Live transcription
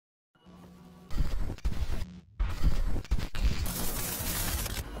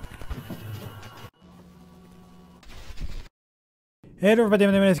Hey everybody,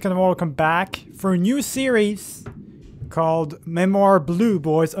 my name is Ken, welcome back for a new series called Memoir Blue,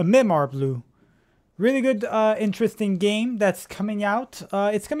 boys. A Memoir Blue. Really good, interesting game that's coming out.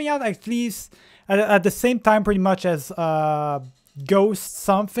 It's coming out at least at the same time pretty much as Ghost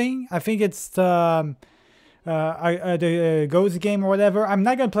something. I think it's the Ghost game or whatever. I'm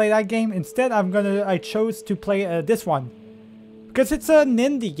not gonna play that game. Instead, I chose to play this one. Because it's an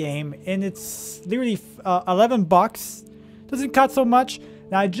indie game and it's literally 11 bucks. Doesn't cost so much.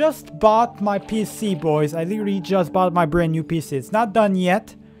 Now I just bought my PC, boys. I literally just bought my brand new PC. It's not done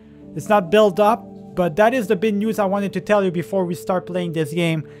yet. It's not built up. But that is the big news I wanted to tell you before we start playing this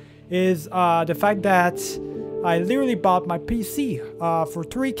game. Is the fact that I literally bought my PC for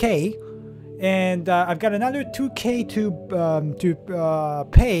 3K. And I've got another 2K to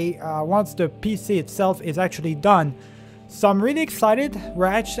pay once the PC itself is actually done. So I'm really excited.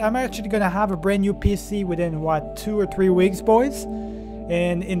 I'm actually gonna have a brand new PC within what, 2 or 3 weeks, boys.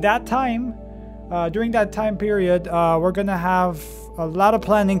 And in that time, during that time period, we're gonna have a lot of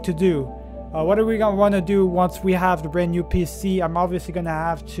planning to do. What are we gonna want to do once we have the brand new PC? I'm obviously gonna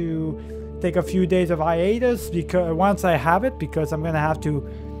have to take a few days of hiatus because once I have it, because I'm gonna have to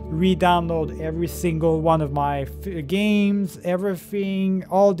re-download every single one of my games, everything,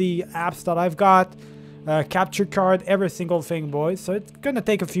 all the apps that I've got. Capture card, every single thing, boys. So it's gonna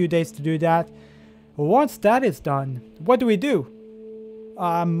take a few days to do that. Once that is done, what do we do?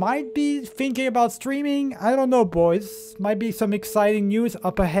 Might be thinking about streaming. I don't know, boys. Might be some exciting news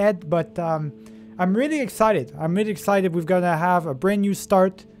up ahead, but I'm really excited. I'm really excited. We're gonna have a brand new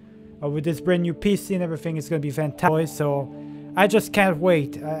start with this brand new PC and everything. It's gonna be fantastic, boys. So I just can't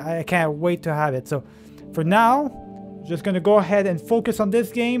wait. I can't wait to have it. So for now, just gonna go ahead and focus on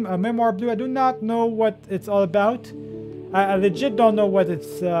this game, Memoir Blue. I do not know what it's all about. I legit don't know what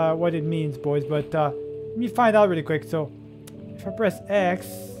it means, boys. But let me find out really quick. So if I press X,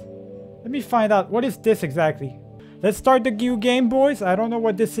 let me find out what is this exactly. Let's start the new game, boys. I don't know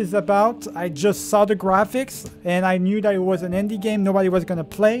what this is about. I just saw the graphics and I knew that it was an indie game. Nobody was gonna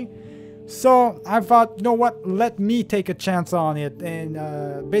play. So I thought, you know what? Let me take a chance on it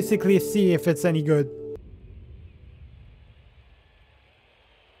and basically see if it's any good.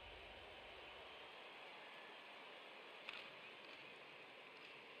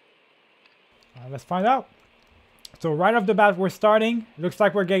 Let's find out. So right off the bat, we're starting. Looks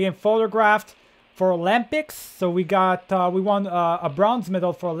like we're getting photographed for Olympics. So we won a bronze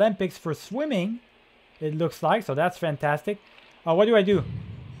medal for Olympics for swimming. It looks like, so that's fantastic. What do I do?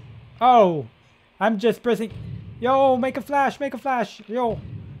 Oh, I'm just pressing. Yo, make a flash, make a flash. Yo,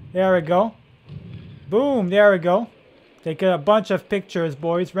 there we go. Boom, there we go. Take a bunch of pictures,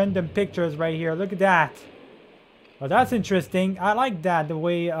 boys. Random pictures right here. Look at that. Well, that's interesting. I like that, the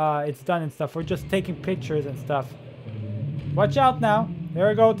way it's done and stuff. We're just taking pictures and stuff. Watch out now. There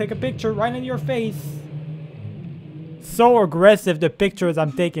we go. Take a picture right in your face. So aggressive, the pictures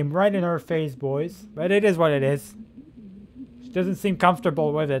I'm taking right in her face, boys. But it is what it is. She doesn't seem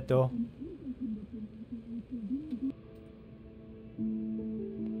comfortable with it, though.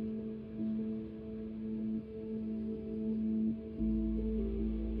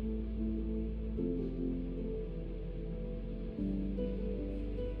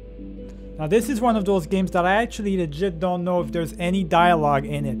 Now this is one of those games that I actually legit don't know if there's any dialogue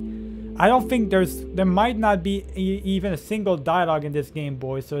in it. I don't think there might not be even a single dialogue in this game,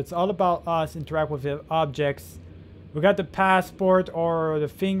 boys. So it's all about us interact with the objects. We got the passport or the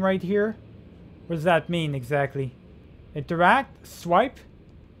thing right here. What does that mean exactly? Interact? Swipe?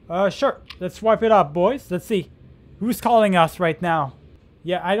 Sure. Let's swipe it up, boys. Let's see. Who's calling us right now?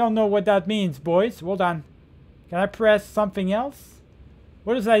 Yeah, I don't know what that means, boys. Hold on. Can I press something else?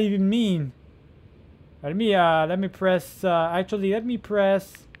 What does that even mean? Let me press, actually, let me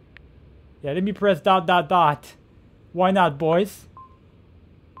press dot. Why not, boys?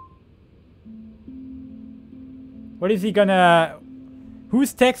 What is he gonna...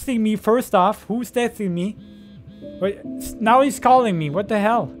 Who's texting me first off? Who's texting me? Wait, now he's calling me. What the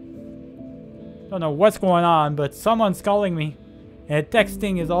hell? Don't know what's going on, but someone's calling me. And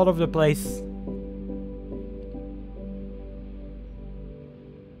texting is all over the place.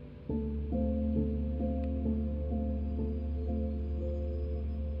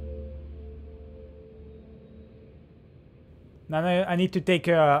 Now I need to take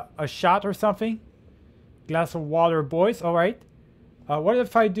a shot or something. Glass of water, boys. All right. What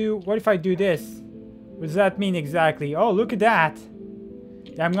if I do this? What does that mean exactly? Oh, look at that.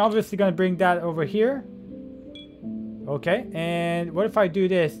 Yeah, I'm obviously gonna bring that over here. Okay. And what if I do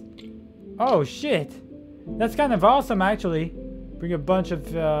this? Oh shit. That's kind of awesome, actually. Bring a bunch of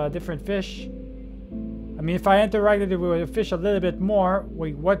different fish. I mean, if I interacted with the fish a little bit more...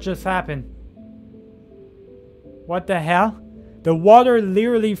 Wait, what just happened? What the hell? The water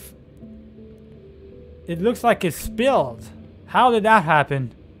literally... It looks like it spilled. How did that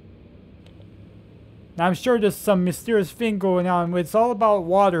happen? Now, I'm sure there's some mysterious thing going on. It's all about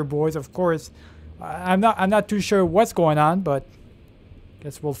water, boys, of course. I'm not too sure what's going on, but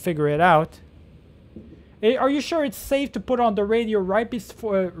guess we'll figure it out. Hey, are you sure it's safe to put on the radio right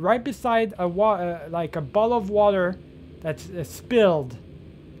beside a like a bottle of water that's spilled?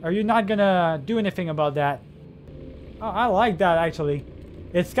 Are you not gonna do anything about that? Oh, I like that actually.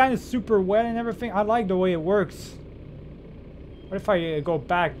 It's kind of super wet and everything. I like the way it works. What if I go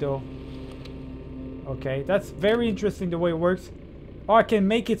back though? Okay, that's very interesting the way it works. Oh, I can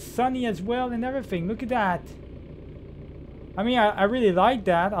make it sunny as well and everything. Look at that. I mean, I really like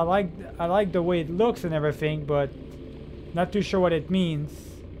that. I like the way it looks and everything, but not too sure what it means.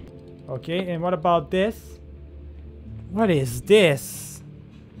 Okay, and what about this? What is this?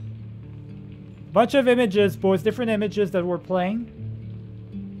 Bunch of images, boys. Different images that we're playing.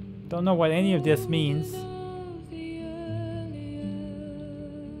 Don't know what any of this means.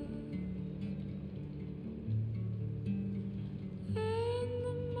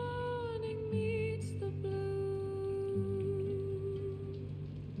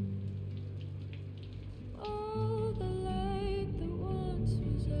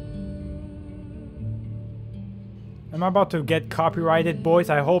 Am I about to get copyrighted, boys?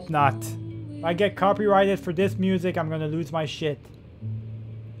 I hope not. If I get copyrighted for this music, I'm gonna lose my shit.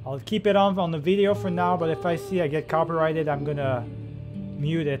 I'll keep it on the video for now, but if I see I get copyrighted, I'm gonna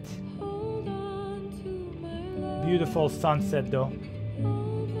mute it. Beautiful sunset, though.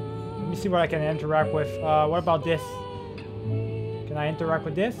 Let me see what I can interact with. What about this? Can I interact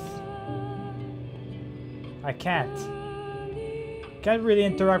with this? I can't. Can't really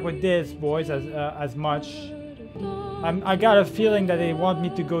interact with this, boys, as much. I got a feeling that they want me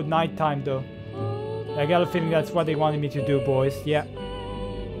to go nighttime though. I got a feeling that's what they wanted me to do, boys. Yeah.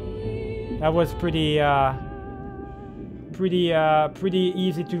 That was pretty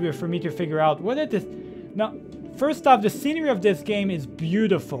easy for me to figure out. What is this? Now, first off, the scenery of this game is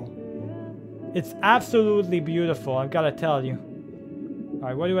beautiful. It's absolutely beautiful, I've got to tell you.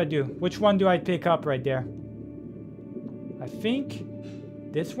 Alright, what do I do? Which one do I pick up right there? I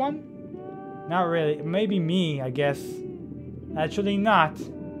think this one? Not really. Maybe me, I guess. Actually not.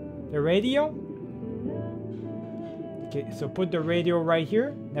 The radio? Okay, so put the radio right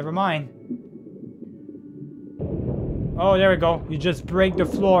here. Never mind. Oh, there we go. You just break the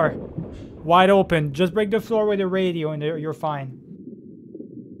floor. Wide open. Just break the floor with the radio and you're fine.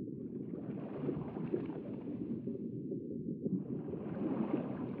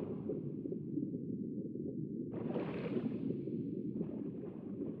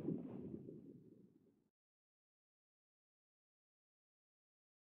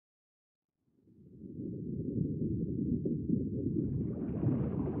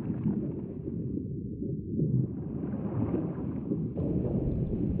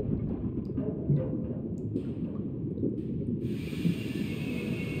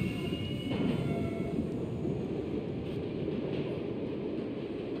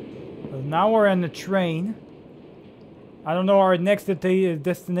 Now we're on the train. I don't know our next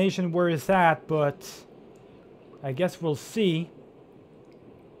destination where it's at, but I guess we'll see.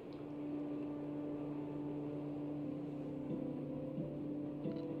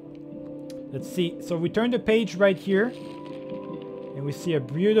 Let's see. So we turn the page right here, and we see a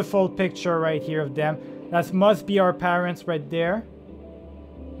beautiful picture right here of them. That must be our parents right there.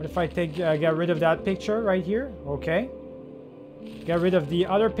 What if I get rid of that picture right here? Okay. Get rid of the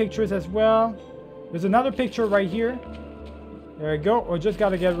other pictures as well. There's another picture right here. There we go. Or just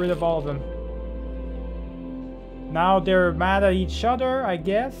gotta get rid of all of them. Now they're mad at each other, I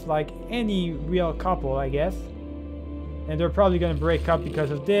guess. Like any real couple, I guess. And they're probably gonna break up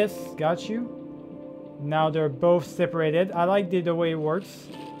because of this. Got you. Now they're both separated. I like the way it works.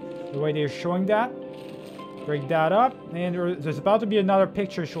 The way they're showing that. Break that up. And there's about to be another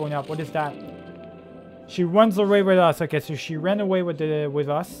picture showing up. What is that? She runs away with us. Okay, so she ran away with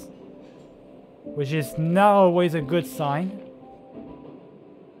us, which is not always a good sign.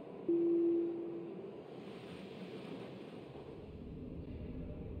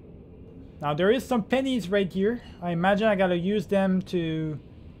 Now there is some pennies right here. I imagine I gotta use them to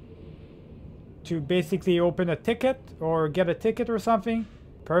basically open a ticket or get a ticket or something.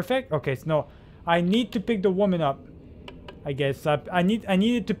 Perfect. Okay, so no, I need to pick the woman up. I guess I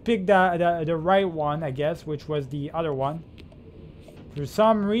needed to pick the right one, I guess, which was the other one. For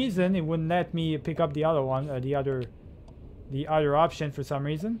some reason, it wouldn't let me pick up the other one, the other option for some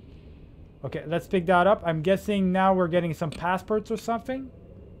reason. Okay, let's pick that up. I'm guessing now we're getting some passports or something.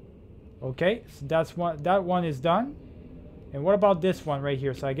 Okay, so that's one. That one is done. And what about this one right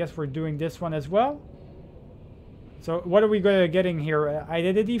here? So I guess we're doing this one as well. So what are we getting here?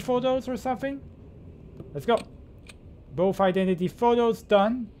 Identity photos or something? Let's go. Both identity photos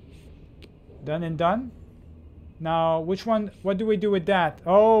done. Done and done. Now, which one? What do we do with that?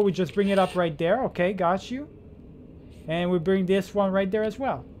 Oh, we just bring it up right there. Okay, got you. And we bring this one right there as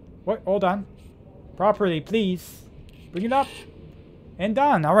well. What? Hold on. Properly, please. Bring it up. And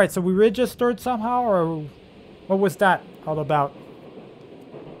done. All right, so we registered somehow, or what was that all about?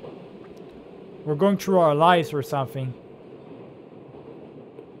 We're going through our lives or something.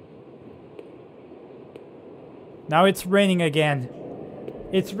 Now it's raining again.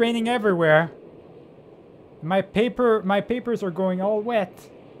 It's raining everywhere. My papers are going all wet.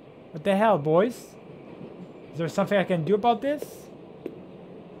 What the hell, boys? Is there something I can do about this?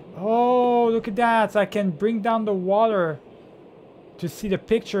 Oh, look at that. So I can bring down the water to see the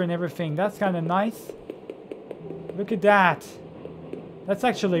picture and everything. That's kind of nice. Look at that. That's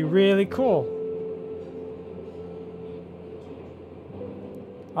actually really cool.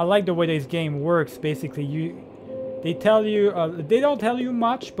 I like the way this game works. Basically, they tell you, they don't tell you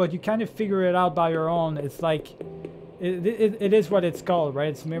much, but you kind of figure it out by your own. It's like, it is what it's called, right?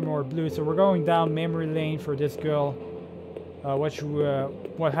 It's Memoir Blue. So we're going down memory lane for this girl.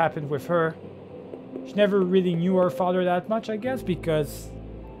 What happened with her? She never really knew her father that much, I guess, because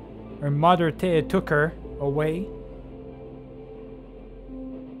her mother took her away.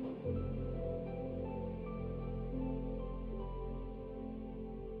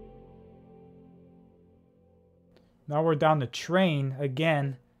 Now we're down the train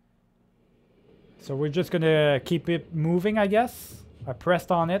again. So we're just gonna keep it moving, I guess. I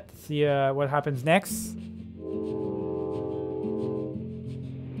pressed on it, see what happens next.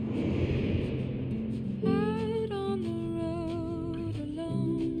 Out on the road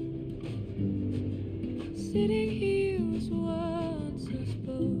alone, sitting here was once us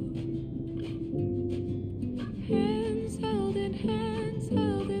both. Hands held in heart,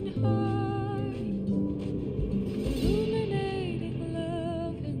 illuminating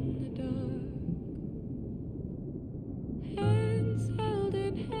love in the dark. Hands held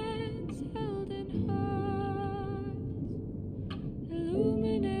in hearts,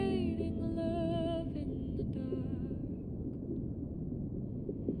 illuminating love in the dark.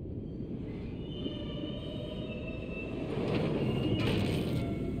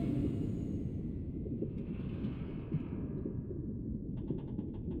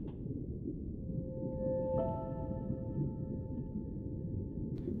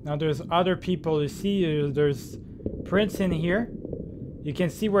 Now there's other people. You see, there's prints in here. You can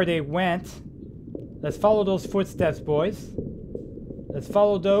see where they went. Let's follow those footsteps, boys. Let's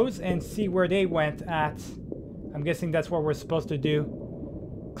follow those and see where they went at. I'm guessing that's what we're supposed to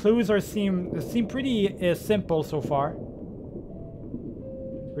do. Clues seem pretty simple so far.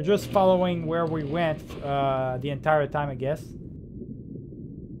 We're just following where we went the entire time, I guess.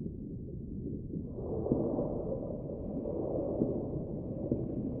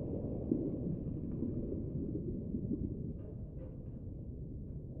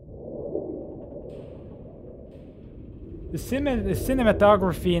 The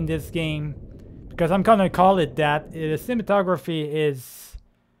cinematography in this game, because I'm gonna call it that, the cinematography is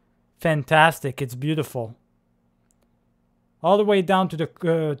fantastic. It's beautiful. All the way down to the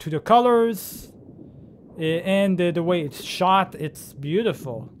colors and the way it's shot. It's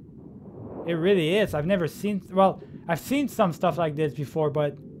beautiful. It really is. I've never seen, well, I've seen some stuff like this before,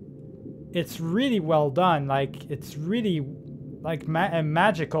 but it's really well done. Like, it's really like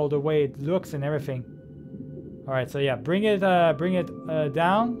magical the way it looks and everything. All right, so yeah, bring it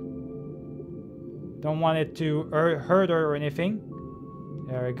down. Don't want it to hurt her or anything.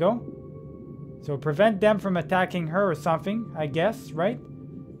 There we go. So prevent them from attacking her or something, I guess, right?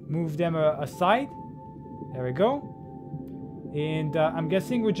 Move them aside. There we go. And I'm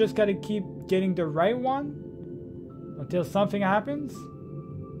guessing we just gotta keep getting the right one until something happens.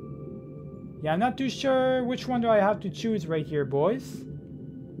 Yeah, I'm not too sure which one do I have to choose right here, boys.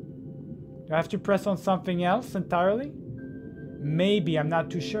 Do I have to press on something else entirely? Maybe, I'm not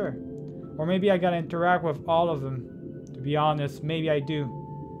too sure. Or maybe I gotta interact with all of them. To be honest, maybe I do.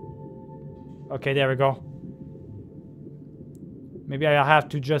 Okay, there we go. Maybe I have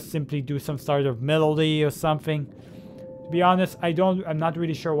to just simply do some sort of melody or something. To be honest, I'm not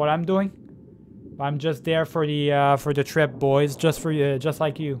really sure what I'm doing. I'm just there for the trip, boys. Just for you, just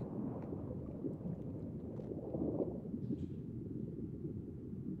like you.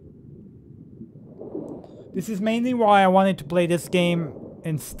 This is mainly why I wanted to play this game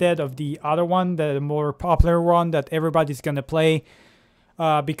instead of the other one, the more popular one that everybody's gonna play.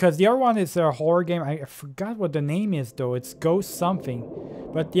 Because the other one is a horror game. I forgot what the name is though. It's Ghost something.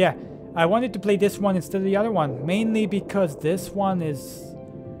 But yeah, I wanted to play this one instead of the other one. Mainly because this one is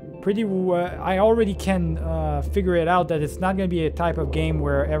pretty... I already can figure it out that it's not going to be a type of game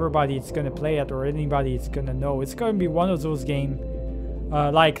where everybody's going to play it or anybody's going to know. It's going to be one of those games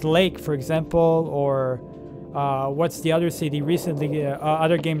like Lake, for example, or what's the other city recently,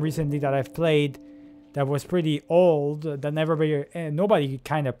 other game recently that I've played that was pretty old that nobody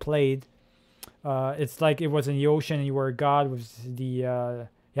kind of played. It's like it was in the ocean and you were a god with the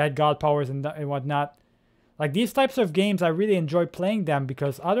you had god powers and whatnot. Like these types of games, I really enjoy playing them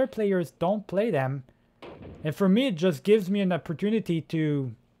because other players don't play them, and for me, it just gives me an opportunity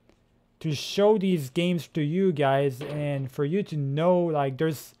to show these games to you guys and for you to know like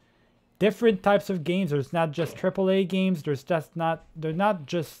there's different types of games. There's not just AAA games. They're not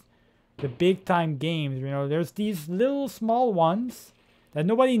just the big time games. You know, there's these little small ones that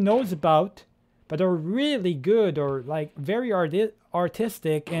nobody knows about, but are really good or like very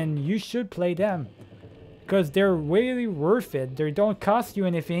artistic, and you should play them. Because they're really worth it. They don't cost you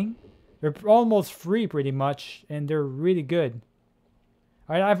anything. They're almost free pretty much. And they're really good.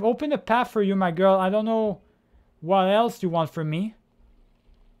 Alright, I've opened a path for you, my girl. I don't know what else you want from me.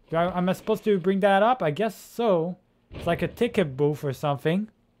 Am I supposed to bring that up? I guess so. It's like a ticket booth or something.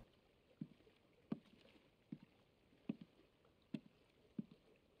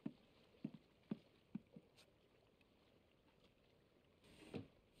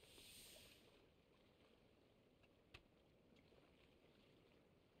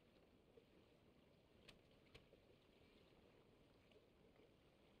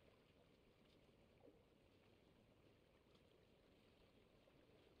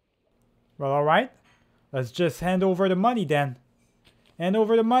 Well, alright. Let's just hand over the money then. Hand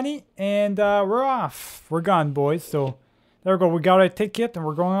over the money and we're off. We're gone, boys. So, there we go. We got a ticket and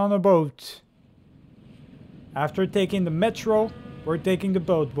we're going on a boat. After taking the metro, we're taking the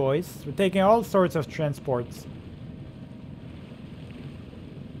boat, boys. We're taking all sorts of transports.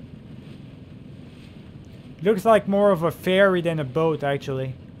 Looks like more of a ferry than a boat,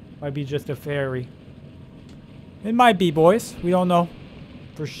 actually. Might be just a ferry. It might be, boys. We don't know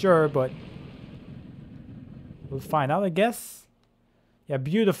for sure, but we'll find out, I guess. Yeah,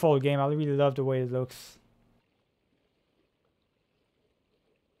 beautiful game. I really love the way it looks.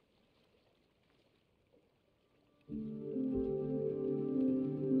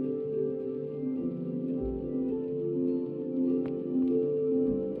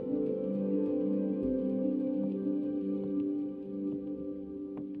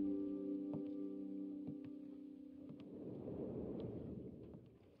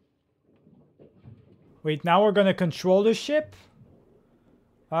 Wait, now we're gonna control the ship?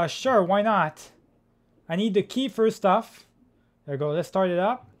 Sure, why not? I need the key first off. There we go, let's start it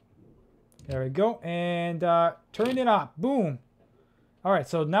up. There we go, and turn it up, boom. Alright,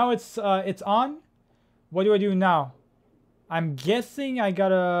 so now it's on. What do I do now? I'm guessing I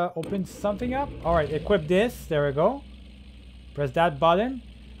gotta open something up. Alright, equip this, there we go. Press that button.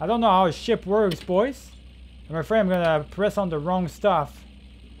 I don't know how a ship works, boys. I'm afraid I'm gonna press on the wrong stuff.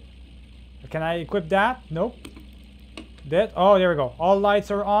 Can I equip that? Nope. That. Oh, there we go. All lights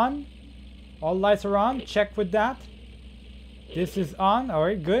are on. All lights are on. Check with that. This is on.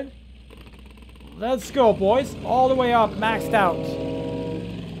 Alright, good. Let's go, boys. All the way up. Maxed out.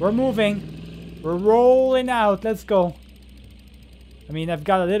 We're moving. We're rolling out. Let's go. I mean, I've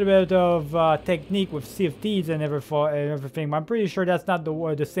got a little bit of technique with CFTs and everything. But I'm pretty sure that's not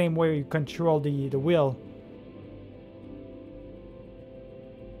the same way you control the wheel.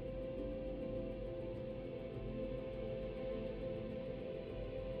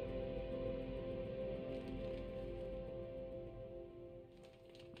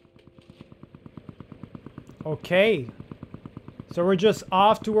 Okay, so we're just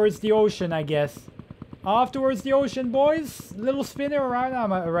off towards the ocean, I guess. Off towards the ocean, boys. Little spinner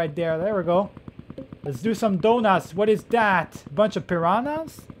around right there. There we go. Let's do some donuts. What is that? Bunch of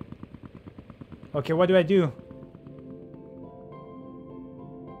piranhas? Okay, what do I do?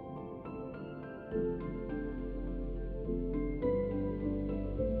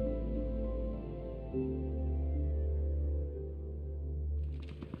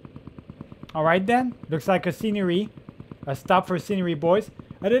 Alright then, looks like a scenery. A stop for scenery, boys.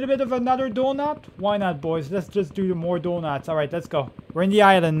 A little bit of another donut? Why not, boys? Let's just do more donuts. Alright, let's go. We're in the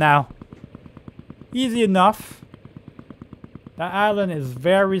island now. Easy enough. That island is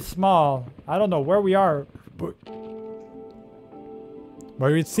very small. I don't know where we are, but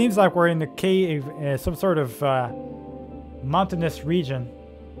it seems like we're in the cave, some sort of mountainous region.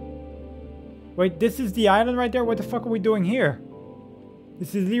 Wait, this is the island right there? What the fuck are we doing here?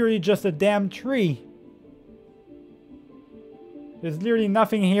 This is literally just a damn tree. There's literally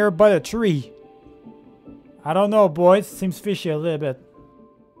nothing here but a tree. I don't know, boys. Seems fishy a little bit.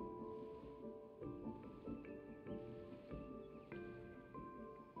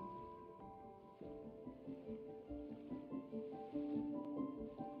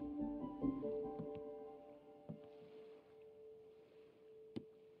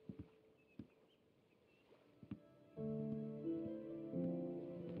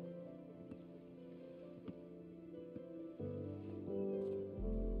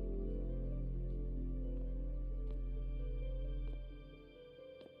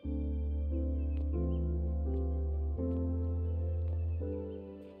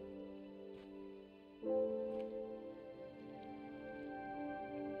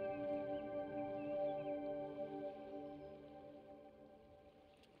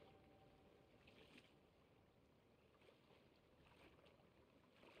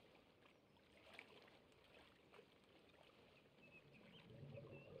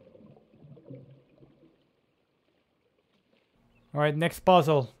 Alright, next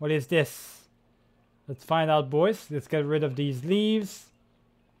puzzle. What is this? Let's find out, boys. Let's get rid of these leaves.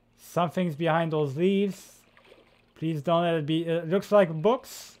 Something's behind those leaves. Please don't let it be. It looks like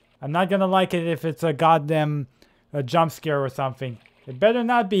books. I'm not gonna like it if it's a goddamn jump scare or something. It better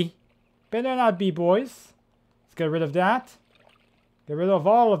not be. Better not be, boys. Let's get rid of that. Get rid of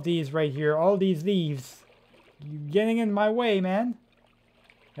all of these right here. All these leaves. You're getting in my way, man.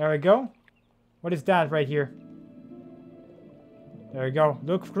 There we go. What is that right here? There we go.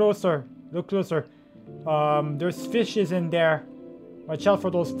 Look closer. Look closer. There's fishes in there. Watch out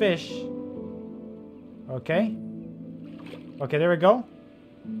for those fish. Okay. Okay, there we go.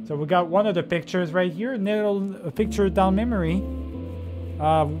 So we got one of the pictures right here. Little picture down memory.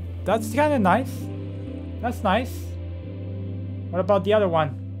 That's kind of nice. That's nice. What about the other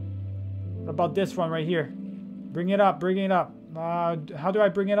one? What about this one right here? Bring it up. Bring it up. How do I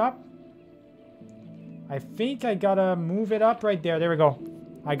bring it up? I think I gotta move it up right there. There we go.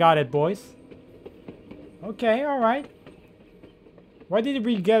 I got it, boys. Okay, alright. Why did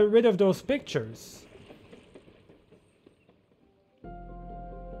we get rid of those pictures?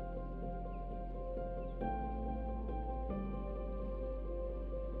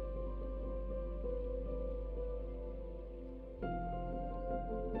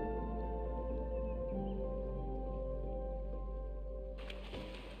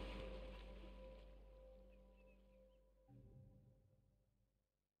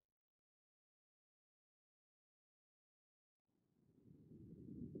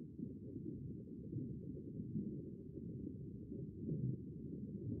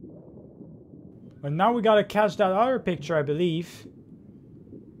 But now we gotta catch that other picture, I believe.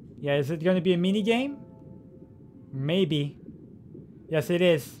 Yeah, is it gonna be a mini game? Maybe. Yes, it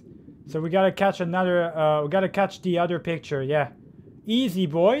is. So we gotta catch another. We gotta catch the other picture. Yeah, easy,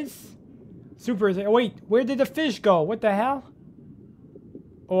 boys. Super. Wait, where did the fish go? What the hell?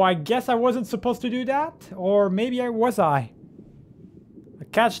 Oh, I guess I wasn't supposed to do that, or maybe I was. I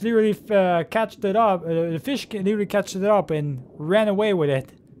catch literally catched it up. The fish literally catched it up and ran away with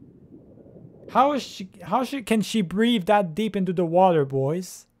it. How is she? Can she breathe that deep into the water,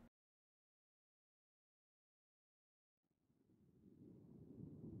 boys?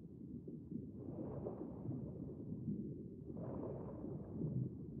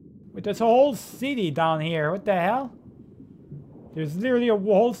 Wait, there's a whole city down here. What the hell? There's literally a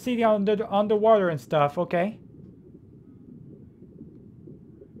whole city underwater and stuff. Okay.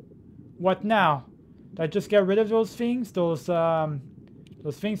 What now? Did I just get rid of those things? Those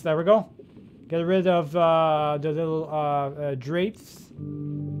things. There we go. Get rid of the little drapes.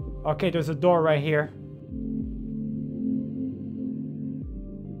 Okay, there's a door right here.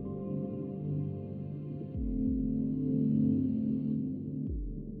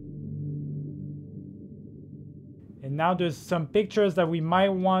 And now there's some pictures that we might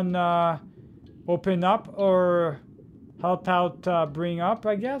want to open up or help out bring up,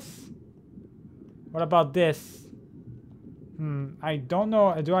 I guess. What about this? I don't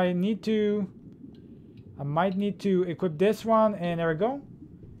know. Do I need to... I might need to equip this one, and there we go.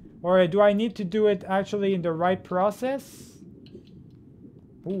 Or do I need to do it actually in the right process?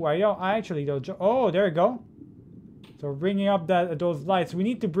 Oh, I actually don't. Oh, there we go. So bringing up those lights. We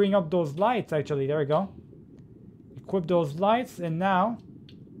need to bring up those lights actually. There we go. Equip those lights, and now...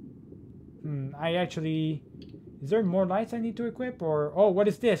 I actually... Is there more lights I need to equip, or... Oh, what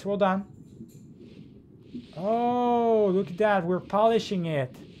is this? Hold on. Oh, look at that. We're polishing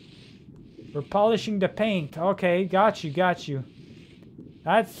it. We're polishing the paint. Okay, got you, got you.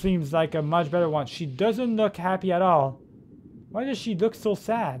 That seems like a much better one. She doesn't look happy at all. Why does she look so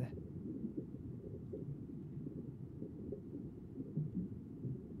sad?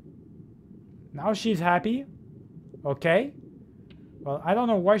 Now she's happy. Okay. Well, I don't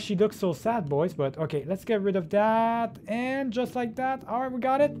know why she looks so sad, boys, but okay, let's get rid of that. And just like that. Alright, we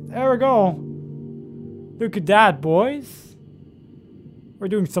got it. There we go. Look at that, boys. We're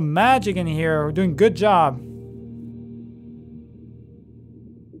doing some magic in here. We're doing a good job.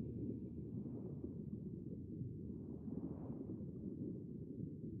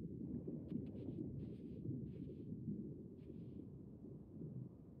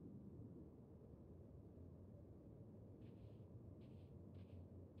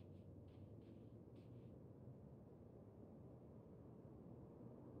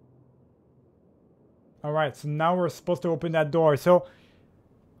 Alright, so now we're supposed to open that door. So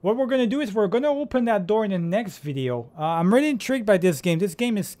what we're going to do is we're going to open that door in the next video. I'm really intrigued by this game. This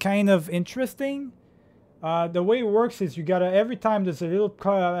game is kind of interesting. The way it works is you gotta, every time there's a little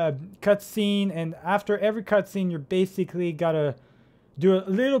cut scene, and after every cut scene you're basically gotta do a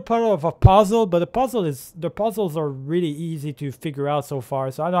little part of a puzzle, but the puzzles are really easy to figure out so far,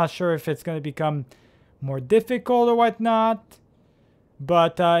 so I'm not sure if it's gonna become more difficult or whatnot.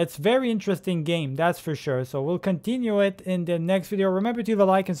 But it's a very interesting game, that's for sure. So we'll continue it in the next video. Remember to leave a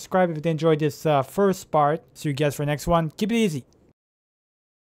like and subscribe if you enjoyed this first part. See you guys for the next one. Keep it easy.